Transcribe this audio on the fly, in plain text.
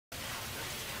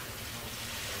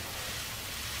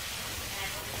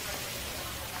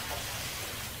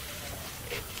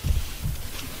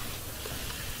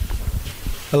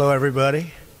Hello,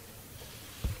 everybody.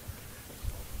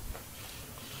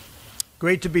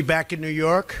 Great to be back in New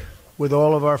York with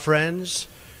all of our friends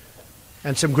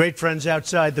and some great friends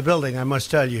outside the building, I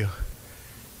must tell you.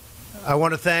 I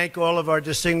want to thank all of our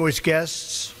distinguished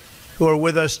guests who are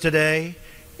with us today,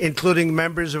 including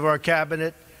members of our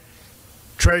cabinet,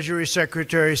 Treasury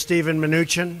Secretary Steven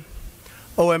Mnuchin,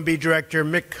 OMB Director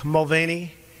Mick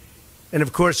Mulvaney, and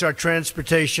of course our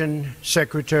Transportation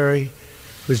Secretary,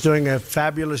 who's doing a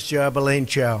fabulous job, Elaine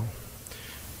Chao.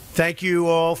 Thank you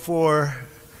all for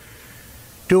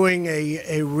doing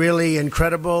a really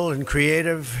incredible and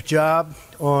creative job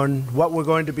on what we're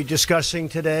going to be discussing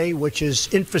today, which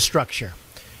is infrastructure.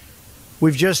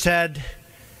 We've just had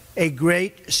a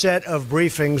great set of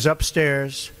briefings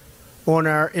upstairs on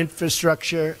our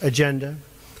infrastructure agenda.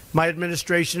 My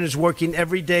administration is working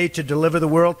every day to deliver the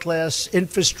world-class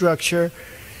infrastructure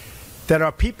that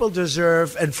our people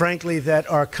deserve and, frankly, that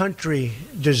our country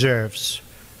deserves.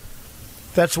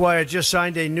 That's why I just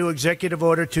signed a new executive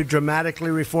order to dramatically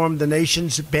reform the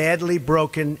nation's badly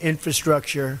broken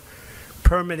infrastructure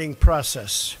permitting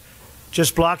process.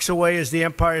 Just blocks away is the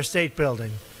Empire State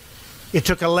Building. It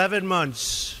took 11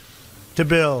 months to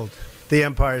build the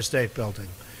Empire State Building.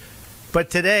 But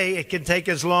today, it can take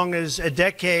as long as a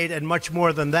decade and much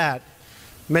more than that.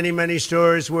 Many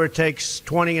stories where it takes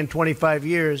 20 and 25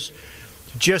 years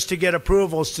just to get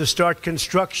approvals to start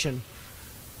construction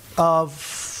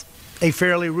of a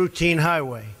fairly routine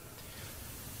highway.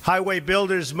 Highway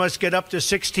builders must get up to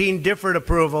 16 different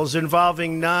approvals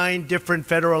involving 9 different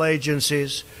federal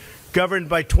agencies governed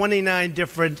by 29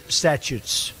 different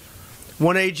statutes.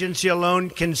 One agency alone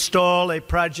can stall a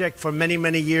project for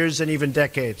many years and even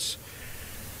decades.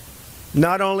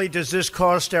 Not only does this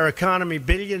cost our economy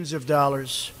billions of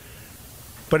dollars,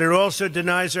 but it also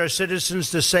denies our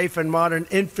citizens the safe and modern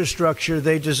infrastructure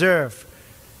they deserve.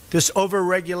 This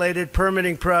over-regulated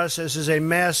permitting process is a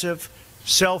massive,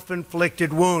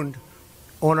 self-inflicted wound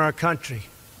on our country.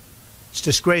 It's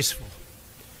disgraceful,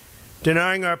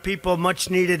 denying our people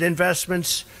much-needed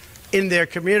investments in their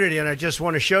community. And I just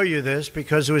want to show you this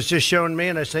because it was just shown me,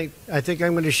 and I think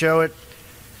I'm going to show it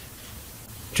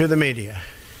to the media.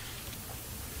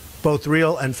 Both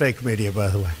real and fake media, by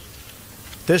the way.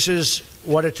 This is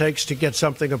what it takes to get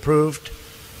something approved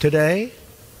today.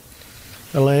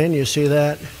 Elaine, you see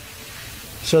that?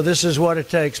 So this is what it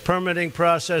takes. Permitting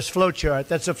process flowchart.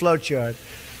 That's a flowchart.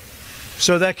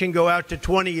 So that can go out to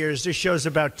 20 years. This shows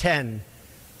about 10.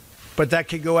 But that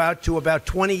could go out to about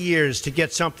 20 years to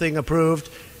get something approved.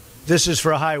 This is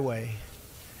for a highway.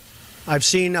 I've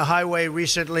seen a highway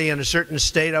recently in a certain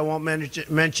state. I won't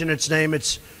mention its name.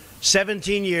 It's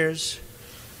 17 years.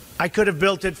 I could have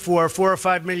built it for $4 or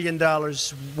 $5 million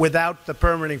without the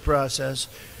permitting process.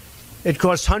 It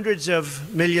cost hundreds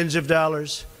of millions of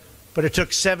dollars, but it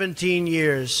took 17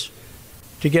 years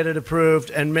to get it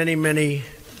approved, and many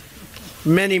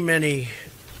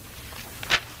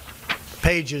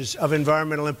pages of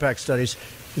environmental impact studies.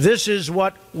 This is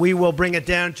what we will bring it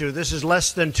down to. This is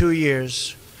less than 2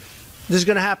 years. This is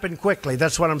going to happen quickly.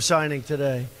 That's what I'm signing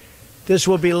today. This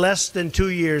will be less than 2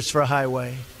 years for a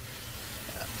highway.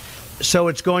 So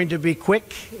it's going to be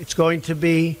quick. It's going to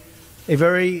be a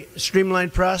very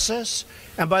streamlined process.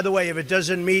 And by the way, if it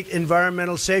doesn't meet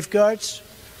environmental safeguards,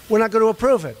 we're not going to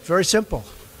approve it. Very simple.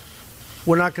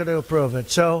 We're not going to approve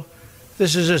it. So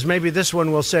this is just, maybe this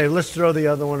one will say, let's throw the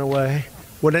other one away.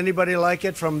 Would anybody like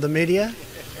it from the media?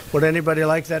 Would anybody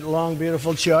like that long,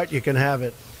 beautiful chart? You can have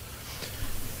it.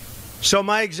 So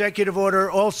my executive order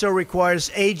also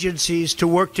requires agencies to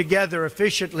work together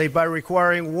efficiently by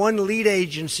requiring one lead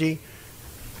agency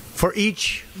for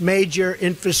each major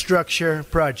infrastructure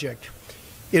project.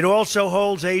 It also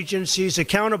holds agencies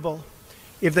accountable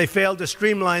if they fail to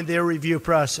streamline their review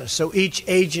process. So each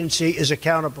agency is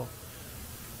accountable.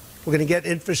 We're going to get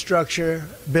infrastructure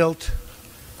built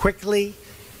quickly,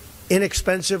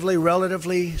 inexpensively,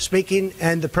 relatively speaking,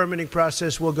 and the permitting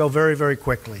process will go very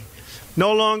quickly.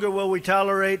 No longer will we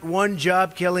tolerate one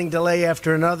job-killing delay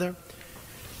after another.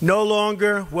 No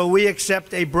longer will we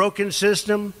accept a broken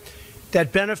system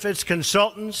that benefits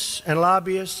consultants and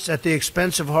lobbyists at the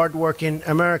expense of hardworking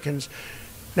Americans.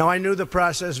 Now, I knew the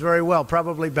process very well,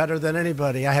 probably better than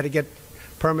anybody. I had to get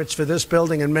permits for this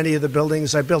building and many of the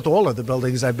buildings I built, all of the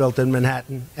buildings I built in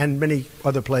Manhattan and many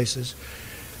other places.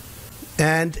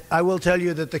 And I will tell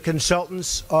you that the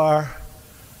consultants are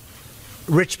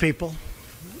rich people.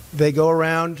 They go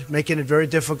around making it very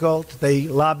difficult. They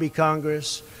lobby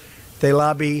Congress. They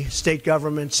lobby state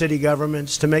governments, city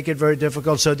governments to make it very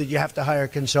difficult so that you have to hire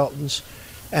consultants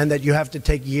and that you have to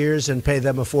take years and pay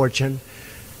them a fortune.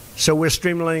 So we're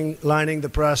streamlining the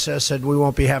process, and we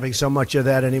won't be having so much of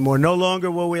that anymore. No longer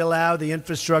will we allow the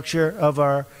infrastructure of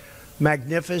our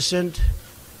magnificent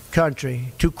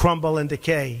country to crumble and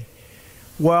decay.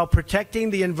 While protecting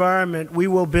the environment, we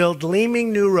will build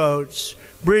gleaming new roads,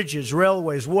 bridges,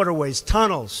 railways, waterways,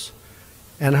 tunnels,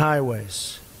 and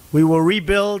highways. We will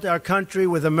rebuild our country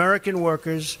with American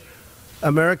workers,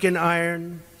 American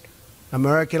iron,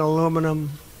 American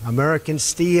aluminum, American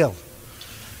steel.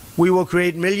 We will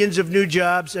create millions of new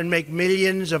jobs and make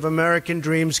millions of American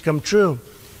dreams come true.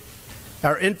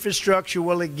 Our infrastructure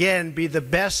will again be the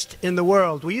best in the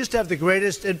world. We used to have the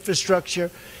greatest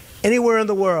infrastructure anywhere in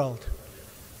the world,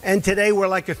 and today we're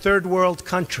like a third world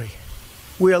country.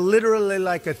 We are literally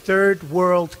like a third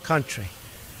world country.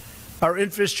 Our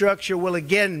infrastructure will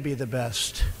again be the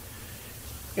best,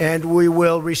 and we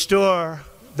will restore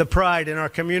the pride in our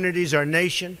communities, our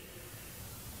nation,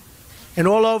 and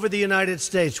all over the United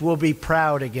States we'll be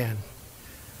proud again.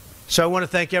 So I want to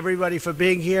thank everybody for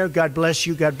being here. God bless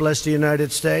you. God bless the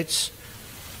United States.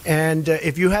 And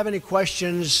if you have any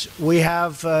questions, we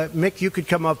have, Mick, you could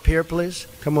come up here, please.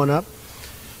 Come on up.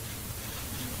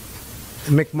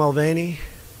 Mick Mulvaney.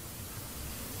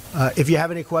 If you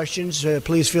have any questions,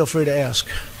 please feel free to ask.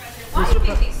 Why do you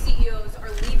think these CEOs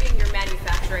are leaving your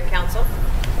manufacturing council?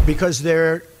 Because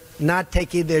they're not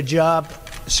taking their job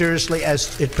seriously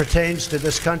as it pertains to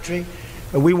this country.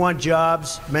 We want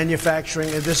jobs, manufacturing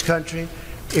in this country.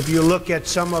 If you look at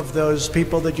some of those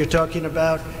people that you're talking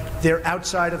about, they're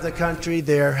outside of the country.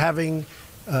 They're having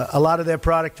a lot of their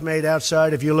product made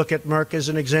outside. If you look at Merck as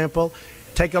an example,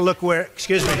 take a look where,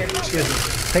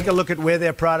 take a look at where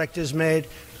their product is made.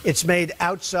 It's made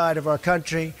outside of our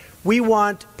country. We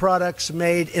want products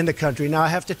made in the country. Now, I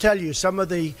have to tell you, some of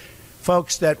the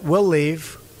folks that will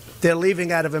leave, they're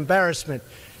leaving out of embarrassment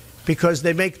because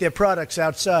they make their products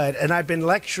outside. And I've been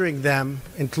lecturing them,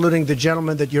 including the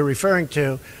gentleman that you're referring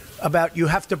to, about you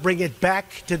have to bring it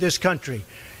back to this country.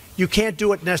 You can't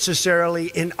do it necessarily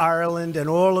in Ireland and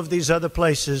all of these other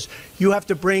places. You have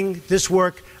to bring this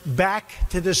work back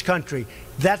to this country.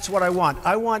 That's what I want.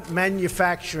 I want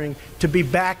manufacturing to be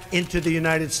back into the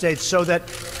United States so that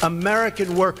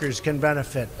American workers can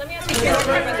benefit. Let me ask you, Mr.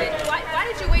 President, why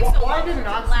did you wait so long for the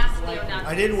last neo-Nazi?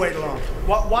 I didn't wait long.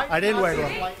 I didn't wait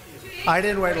long. I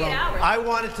didn't wait long. I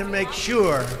wanted to make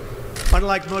sure,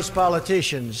 unlike most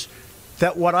politicians,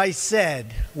 that what I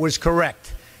said was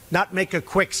correct, not make a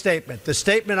quick statement. The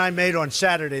statement I made on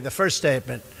Saturday, the first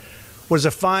statement, was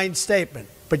a fine statement.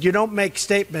 But you don't make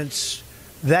statements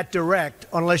that direct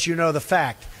unless you know the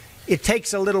fact. It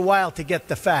takes a little while to get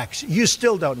the facts. You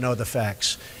still don't know the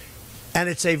facts. And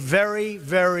it's a very,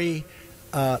 very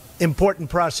important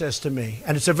process to me.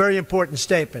 And it's a very important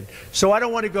statement. So I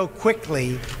don't want to go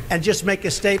quickly and just make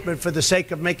a statement for the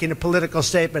sake of making a political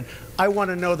statement. I want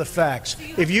to know the facts.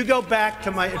 If you go back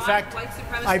to my, in fact,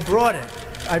 I brought it.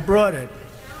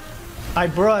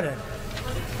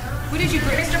 Who did you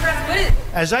bring, Mr. President?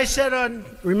 As I said on,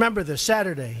 remember this,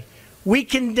 Saturday, we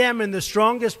condemn in the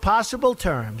strongest possible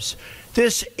terms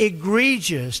this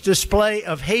egregious display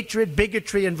of hatred,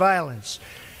 bigotry, and violence.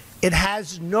 It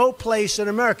has no place in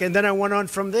America. And then I went on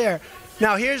from there.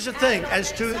 Now, here's the thing.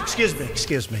 As to,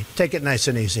 excuse me, take it nice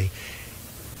and easy.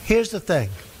 Here's the thing.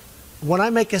 When I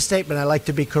make a statement, I like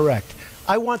to be correct.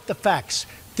 I want the facts.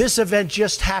 This event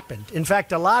just happened. In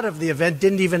fact, a lot of the event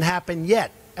didn't even happen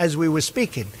yet as we were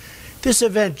speaking. This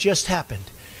event just happened.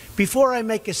 Before I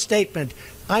make a statement,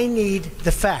 I need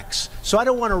the facts. So I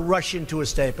don't want to rush into a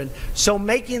statement. So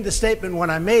making the statement when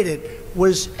I made it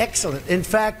was excellent. In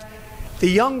fact, the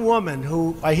young woman,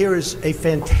 who I hear is a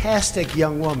fantastic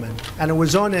young woman, and it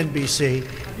was on NBC,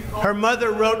 her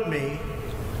mother wrote me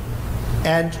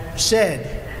and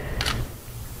said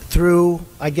through,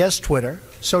 I guess, Twitter,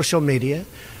 social media,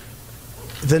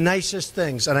 the nicest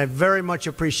things, and I very much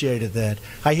appreciated that.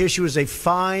 I hear she was a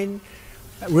fine,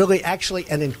 really actually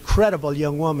an incredible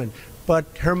young woman, but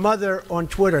her mother on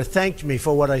Twitter thanked me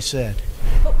for what I said.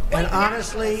 And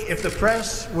honestly, if the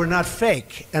press were not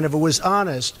fake, and if it was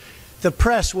honest, the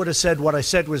press would have said what I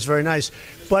said was very nice.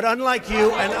 But unlike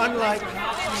you and unlike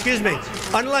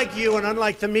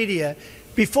the media,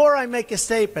 before I make a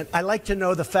statement, I like to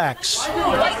know the facts.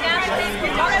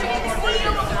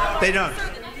 They don't.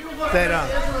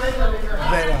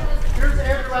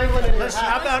 Listen,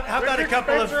 how about a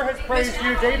couple of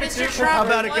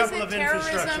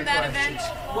infrastructure questions?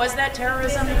 Was that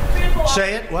terrorism?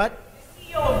 Say it, what?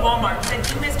 CEO of Walmart said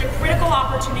you missed a critical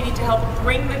opportunity to help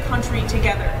bring the country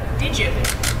together. Did you?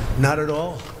 Not at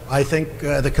all. I think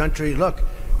the country, look,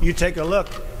 you take a look.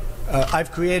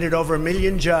 I've created over 1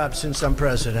 million jobs since I'm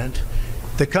president.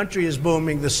 The country is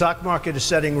booming. The stock market is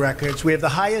setting records. We have the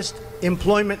highest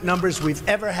employment numbers we've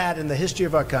ever had in the history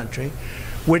of our country.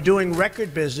 We're doing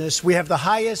record business. We have the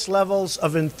highest levels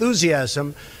of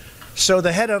enthusiasm. So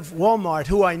the head of Walmart,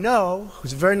 who I know,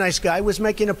 who's a very nice guy, was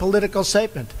making a political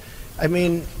statement. I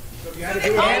mean,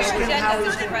 ask him how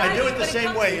he's doing. I do it the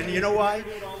same way. And you know why?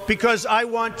 Because I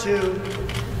want to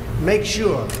make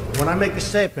sure, when I make a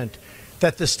statement,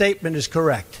 that the statement is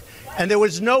correct. And there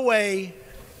was no way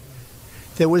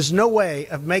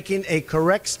of making a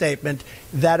correct statement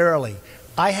that early.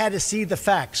 I had to see the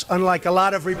facts, unlike a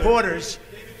lot of reporters.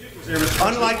 I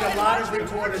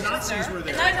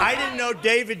didn't know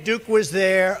David Duke was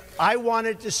there. I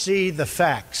wanted to see the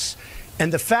facts.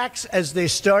 And the facts, as they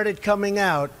started coming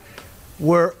out,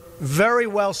 were very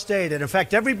well stated. In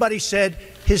fact, everybody said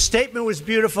his statement was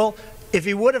beautiful. If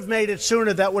he would have made it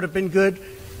sooner, that would have been good.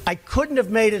 I couldn't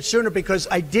have made it sooner because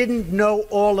I didn't know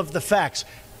all of the facts.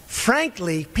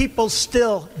 Frankly, people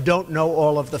still don't know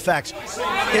all of the facts.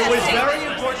 It was very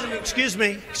important, excuse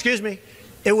me.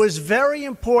 It was very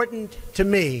important to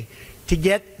me to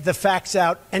get the facts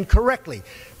out and correctly.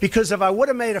 Because if I would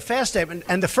have made a fast statement,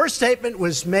 and the first statement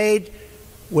was made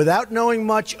without knowing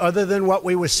much other than what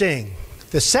we were seeing.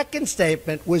 The second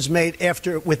statement was made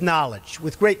after, with knowledge,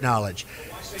 with great knowledge.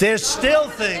 There's still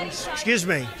things,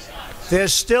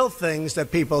 there's still things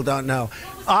that people don't know.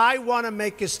 I want to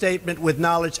make a statement with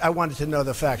knowledge. I wanted to know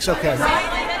the facts. Okay.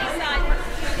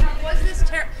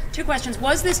 Two questions.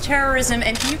 Was this terrorism?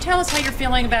 And can you tell us how you're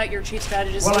feeling about your chief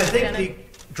strategist? Well, I think the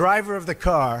driver of the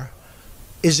car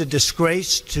is a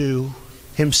disgrace to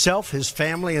himself, his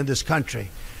family, and this country.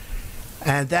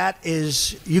 And that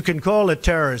is, you can call it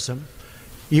terrorism.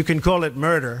 You can call it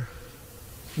murder.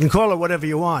 You can call it whatever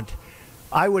you want.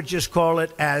 I would just call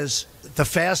it as the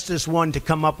fastest one to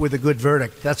come up with a good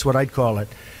verdict. That's what I'd call it.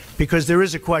 Because there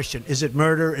is a question. Is it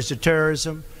murder? Is it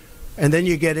terrorism? And then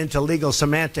you get into legal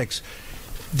semantics.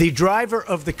 The driver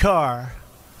of the car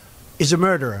is a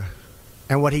murderer.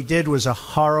 And what he did was a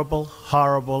horrible,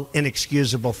 horrible,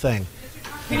 inexcusable thing.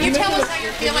 Can you tell us how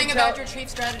you're feeling about your chief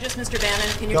strategist, Mr. Bannon?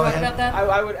 Can you talk about that?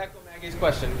 I would echo Maggie's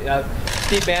question.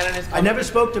 Steve Bannon is... I never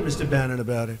spoke to Mr. Bannon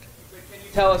about it.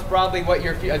 Tell us broadly what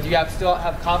your... Do you still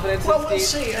have confidence in Steve? Well, we'll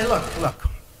see. And look,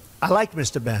 I like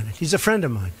Mr. Bannon. He's a friend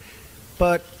of mine.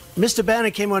 But Mr.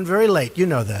 Bannon came on very late. You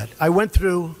know that. I went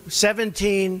through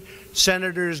 17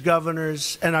 senators,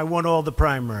 governors, and I won all the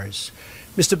primaries.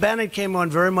 Mr. Bannon came on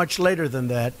very much later than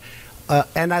that.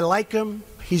 And I like him.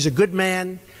 He's a good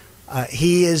man.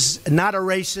 He is not a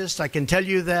racist. I can tell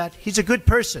you that. He's a good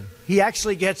person. He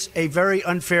actually gets a very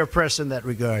unfair press in that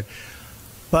regard.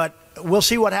 But we'll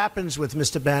see what happens with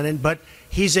Mr. Bannon, but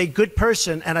he's a good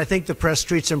person, and I think the press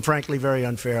treats him, frankly, very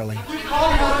unfairly. Do you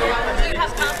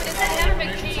have confidence that Senator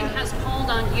McCain has called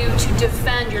on you to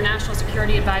defend your National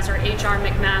Security Advisor, H.R.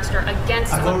 McMaster,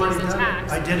 against some of these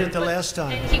attacks? I did it the last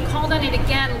time. And he called on it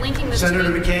again, linking this Senator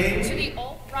McCain? To the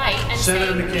alt-right. And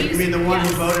Senator McCain, you mean the one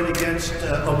who voted against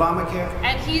Obamacare?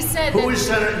 And he said who is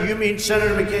Senator? You mean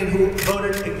Senator McCain who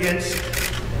voted against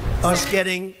us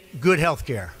getting good health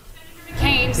care?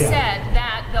 McCain said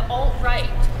that the alt-right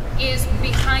is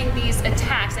behind these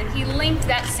attacks, and he linked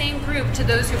that same group to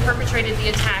those who perpetrated the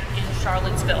attack in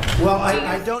Charlottesville. Well,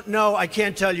 I don't know. I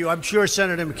can't tell you. I'm sure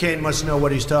Senator McCain must know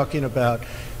what he's talking about.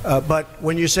 But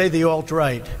when you say the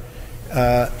alt-right,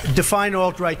 define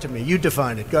alt-right to me. You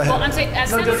define it. Go ahead. Well, I'm saying,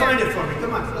 define it for me.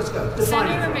 Come on, let's go. Define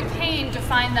Senator McCain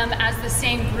defined them as the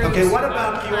same group. Okay, what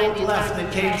about the alt-left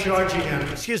that came charging at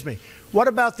him? Excuse me. What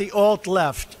about the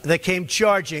alt-left that came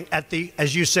charging at the,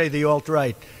 as you say, the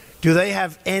alt-right? Do they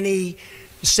have any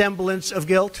semblance of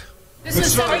guilt? This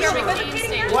is Senator McCain's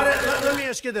statement. Let me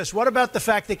ask you this. What about the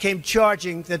fact that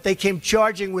they came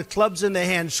charging with clubs in their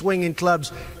hands, swinging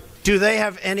clubs? Do they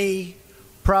have any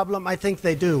problem? I think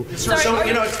they do. So,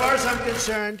 you know, as far as I'm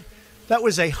concerned, that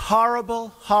was a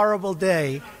horrible, horrible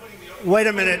day. Wait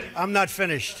a minute. I'm not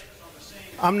finished.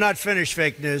 I'm not finished,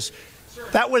 fake news.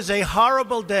 That was a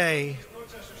horrible day.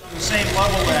 The same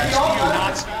level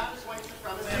as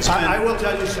I will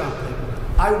tell you something.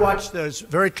 I watched those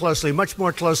very closely, much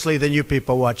more closely than you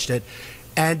people watched it.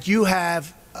 And you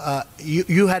have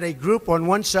you had a group on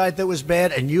one side that was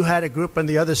bad, and you had a group on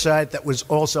the other side that was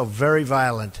also very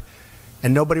violent.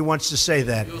 And nobody wants to say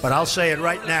that, but I'll say it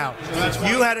right now.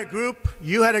 You had a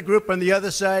group on the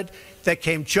other side that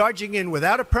came charging in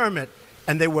without a permit,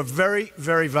 and they were very,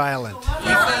 very violent.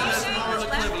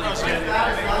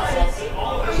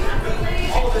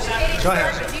 Go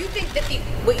ahead. Do you think that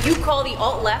what you call the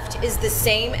alt-left is the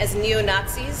same as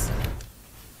neo-Nazis?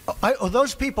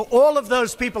 Those people, all of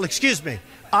those people, excuse me,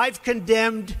 I've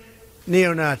condemned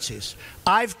neo-Nazis.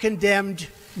 I've condemned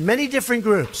many different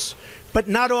groups, but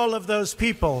not all of those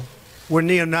people were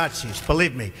neo-Nazis,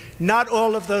 believe me. Not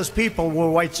all of those people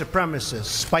were white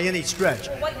supremacists by any stretch.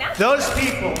 Those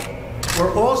people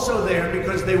were also there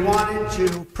because they wanted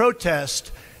to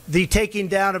protest the taking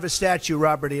down of a statue,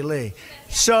 Robert E. Lee.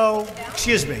 So,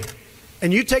 excuse me,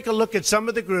 and you take a look at some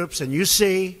of the groups and you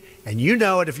see, and you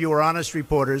know it if you were honest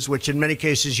reporters, which in many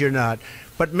cases you're not,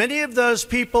 but many of those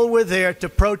people were there to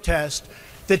protest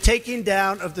the taking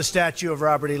down of the statue of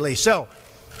Robert E. Lee. So,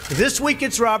 this week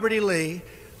it's Robert E. Lee.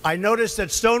 I noticed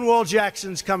that Stonewall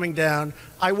Jackson's coming down.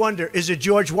 I wonder, is it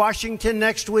George Washington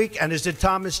next week, and is it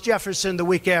Thomas Jefferson the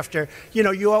week after? You know,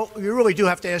 you really do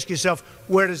have to ask yourself,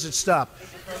 where does it stop?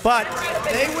 But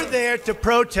they were there to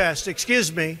protest,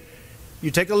 excuse me,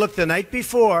 you take a look the night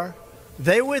before,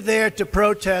 they were there to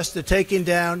protest the taking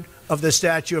down of the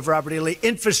statue of Robert E. Lee.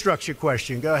 Infrastructure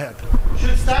question, go ahead.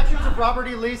 Should statues of Robert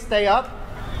E. Lee stay up?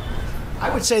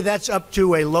 I would say that's up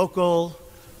to a local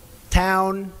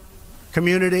town,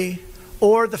 community,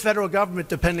 or the federal government,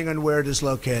 depending on where it is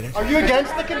located. Are you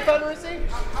against the Confederacy?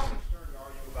 How concerned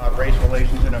are you about race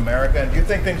relations in America? And do you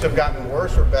think things have gotten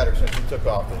worse or better since you took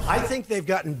office? I think they've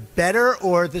gotten better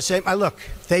or the same. Look,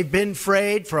 they've been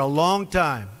frayed for a long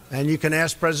time, and you can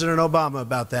ask President Obama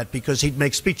about that because he'd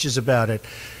make speeches about it.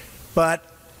 But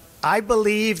I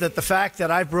believe that the fact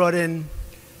that I brought in,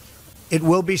 it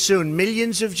will be soon,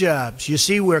 millions of jobs. You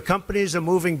see where companies are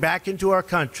moving back into our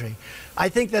country. I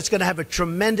think that's going to have a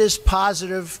tremendous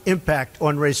positive impact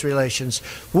on race relations.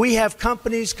 We have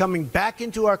companies coming back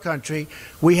into our country.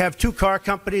 We have 2 car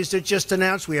companies that just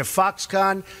announced. We have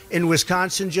Foxconn in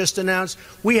Wisconsin just announced.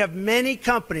 We have many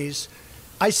companies,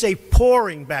 I say,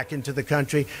 pouring back into the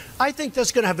country. I think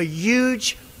that's going to have a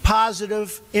huge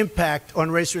positive impact on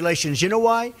race relations. You know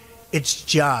why? It's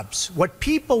jobs. What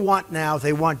people want now,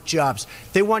 they want jobs.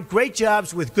 They want great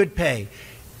jobs with good pay.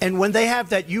 And when they have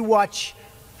that, you watch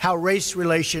how race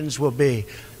relations will be.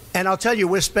 And I'll tell you,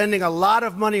 we're spending a lot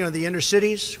of money on the inner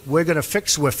cities. We're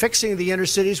fixing the inner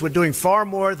cities. We're doing far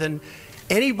more than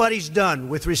anybody's done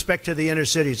with respect to the inner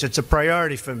cities. It's a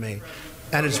priority for me,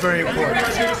 and it's very important.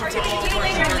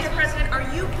 Mr. President,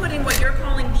 are you putting what you're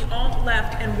calling the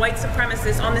alt-left and white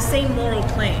supremacists on the same moral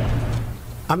plane?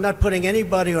 I'm not putting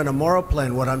anybody on a moral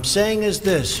plane. What I'm saying is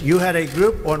this. You had a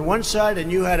group on one side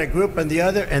and you had a group on the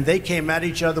other, and they came at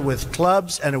each other with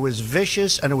clubs, and it was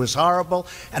vicious, and it was horrible,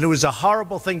 and it was a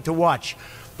horrible thing to watch.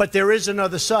 But there is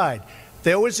another side.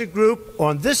 There was a group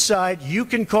on this side, you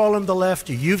can call them the left,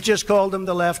 you've just called them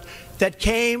the left, that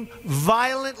came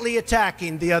violently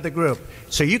attacking the other group.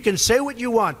 So you can say what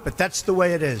you want, but that's the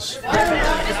way it is.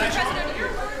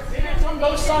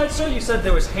 Both sides, sir? You said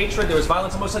there was hatred, there was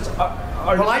violence on both sides.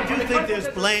 Well, I do think there's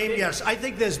blame. Yes, I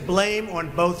think there's blame on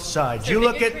both sides. You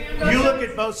look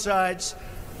at both sides.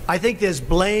 I think there's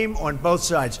blame on both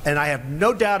sides, and I have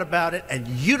no doubt about it, and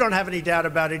you don't have any doubt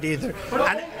about it either.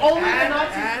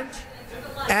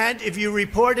 And if you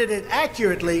reported it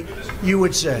accurately, you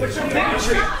would say.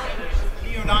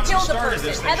 Neo-Nazis started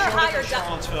this. They showed up in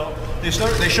Charlottesville. They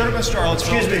showed up in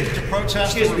Charlottesville to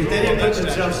protest. Excuse me. They didn't put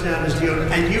themselves down as neo.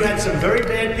 And you had some very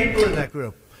bad people in that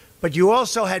group. But you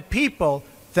also had people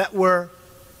that were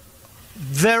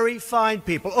very fine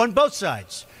people on both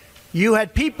sides. You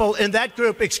had people in that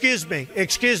group, excuse me,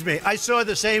 I saw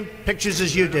the same pictures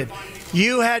as you did.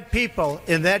 You had people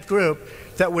in that group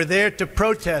that were there to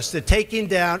protest the taking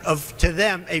down of, to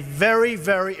them, a very,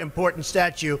 very important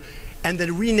statue and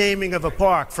the renaming of a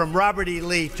park from Robert E.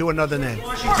 Lee to another name.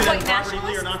 No,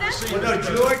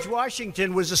 George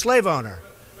Washington was a slave owner.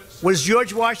 Was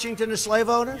George Washington a slave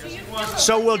owner?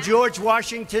 So will George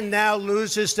Washington now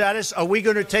lose his status? Are we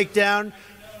going to take down,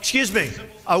 excuse me,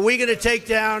 are we going to take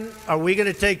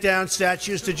down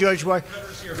statues to George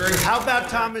Washington? How about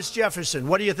Thomas Jefferson?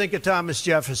 What do you think of Thomas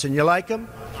Jefferson? You like him?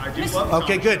 I do love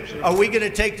Okay, good. Are we going to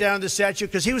take down the statue?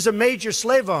 Because he was a major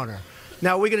slave owner.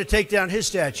 Now we're going to take down his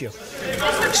statue.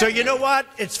 So you know what?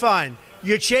 It's fine.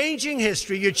 You're changing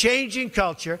history, you're changing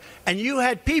culture, and you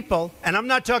had people, and I'm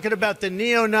not talking about the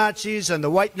neo-Nazis and the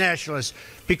white nationalists,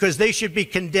 because they should be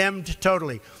condemned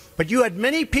totally. But you had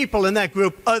many people in that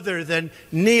group other than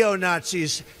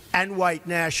neo-Nazis and white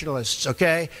nationalists,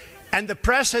 okay? And the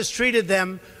press has treated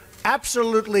them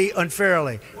absolutely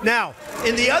unfairly. Now,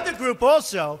 in the other group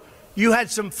also, you had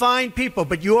some fine people,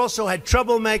 but you also had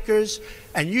troublemakers,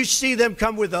 and you see them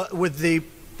come with the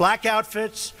black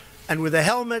outfits and with the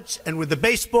helmets and with the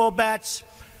baseball bats.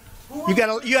 You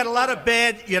had a lot of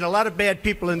bad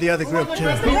people in the other group too.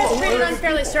 The press treated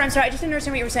unfairly, sir. I'm sorry, I just didn't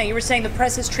understand what you were saying. You were saying the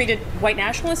press has treated white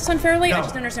nationalists unfairly? No, I just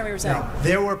didn't understand what you were saying. No.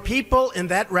 There were people in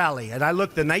that rally, and I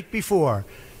looked the night before.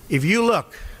 If you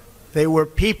look, They were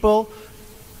people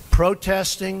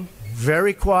protesting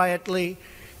very quietly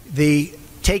the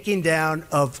taking down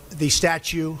of the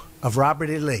statue of Robert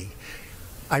E. Lee.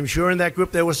 I'm sure in that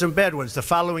group there were some bad ones. The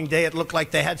following day it looked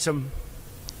like they had some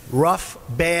rough,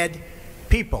 bad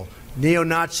people,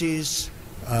 neo-Nazis,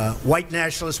 white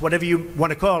nationalists, whatever you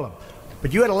want to call them.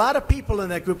 But you had a lot of people in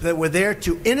that group that were there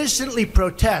to innocently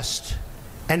protest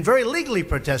and very legally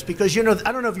protest because, you know,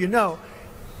 I don't know if you know,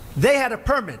 they had a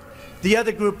permit. The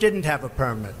other group didn't have a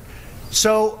permit.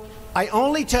 So I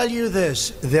only tell you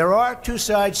this, there are two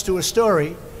sides to a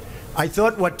story. I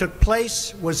thought what took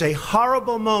place was a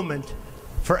horrible moment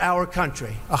for our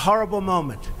country, a horrible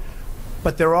moment.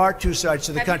 But there are two sides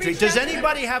to the country. Does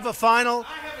anybody have a final?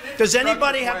 Does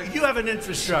anybody have? You have an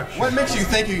infrastructure. What makes you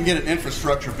think you can get an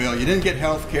infrastructure bill? You didn't get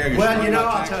health care. Well, you know,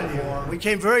 I'll tell you. We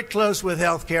came very close with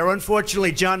health care.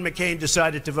 Unfortunately, John McCain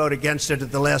decided to vote against it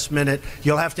at the last minute.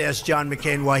 You'll have to ask John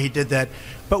McCain why he did that.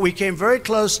 But we came very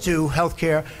close to health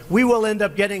care. We will end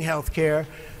up getting health care.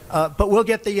 But we'll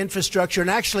get the infrastructure, and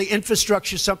actually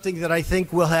infrastructure is something that I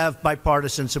think will have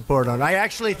bipartisan support on. I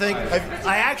actually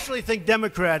think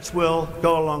Democrats will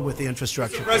go along with the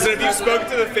infrastructure. Mr. President, have you spoken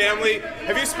to the family?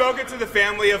 Have you spoken to the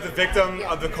family of the victim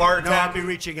of the car attack? No, I'll be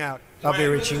reaching out. I'll be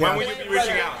reaching out. When will you be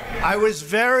reaching out? I was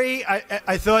very,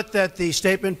 I thought that the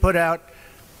statement put out,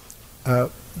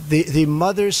 the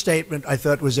mother's statement, I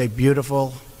thought was a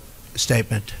beautiful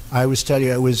statement. I was telling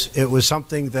you, it was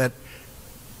something that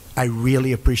I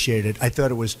really appreciated. I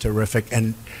thought it was terrific,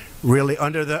 and really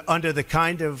under the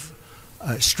kind of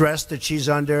stress that she's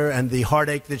under and the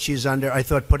heartache that she's under, I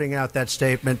thought putting out that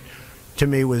statement to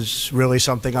me was really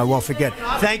something I won't forget.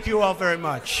 Thank you all very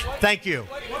much. Thank you.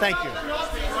 Thank you. Mr.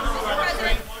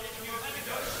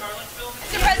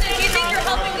 President, do you think you're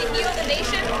helping to heal the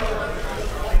nation?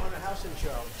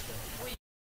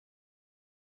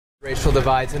 Racial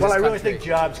divides in Well, this I really country. think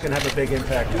jobs can have a big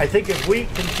impact. I think if we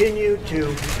continue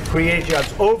to create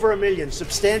jobs, over 1 million,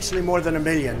 substantially more than 1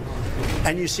 million,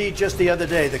 and you see just the other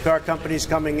day the car companies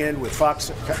coming in with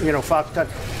Fox, Foxconn.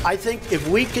 I think if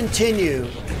we continue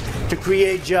to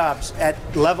create jobs at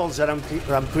levels that I'm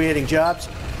creating jobs,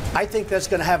 I think that's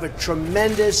going to have a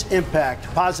tremendous impact,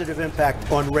 positive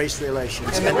impact on race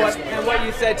relations. And what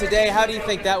you said today, how do you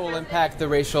think that will impact the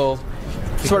racial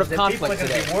sort of conflict today? People are going to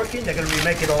today? be working. They're going to be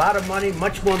making a lot of money,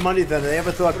 much more money than they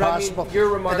ever thought possible. your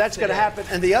remarks and that's going to today. happen.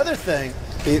 And the other thing,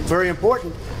 very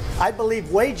important, I believe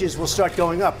wages will start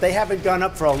going up. They haven't gone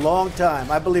up for a long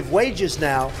time. I believe wages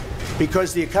now,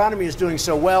 because the economy is doing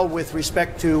so well with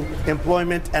respect to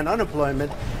employment and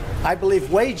unemployment, I believe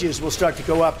wages will start to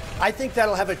go up. I think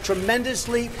that'll have a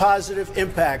tremendously positive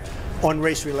impact on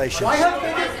race relations. Why have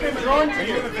bigots been drawn to Are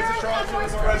you you? going to visit Charlottesville,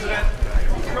 Mr. President?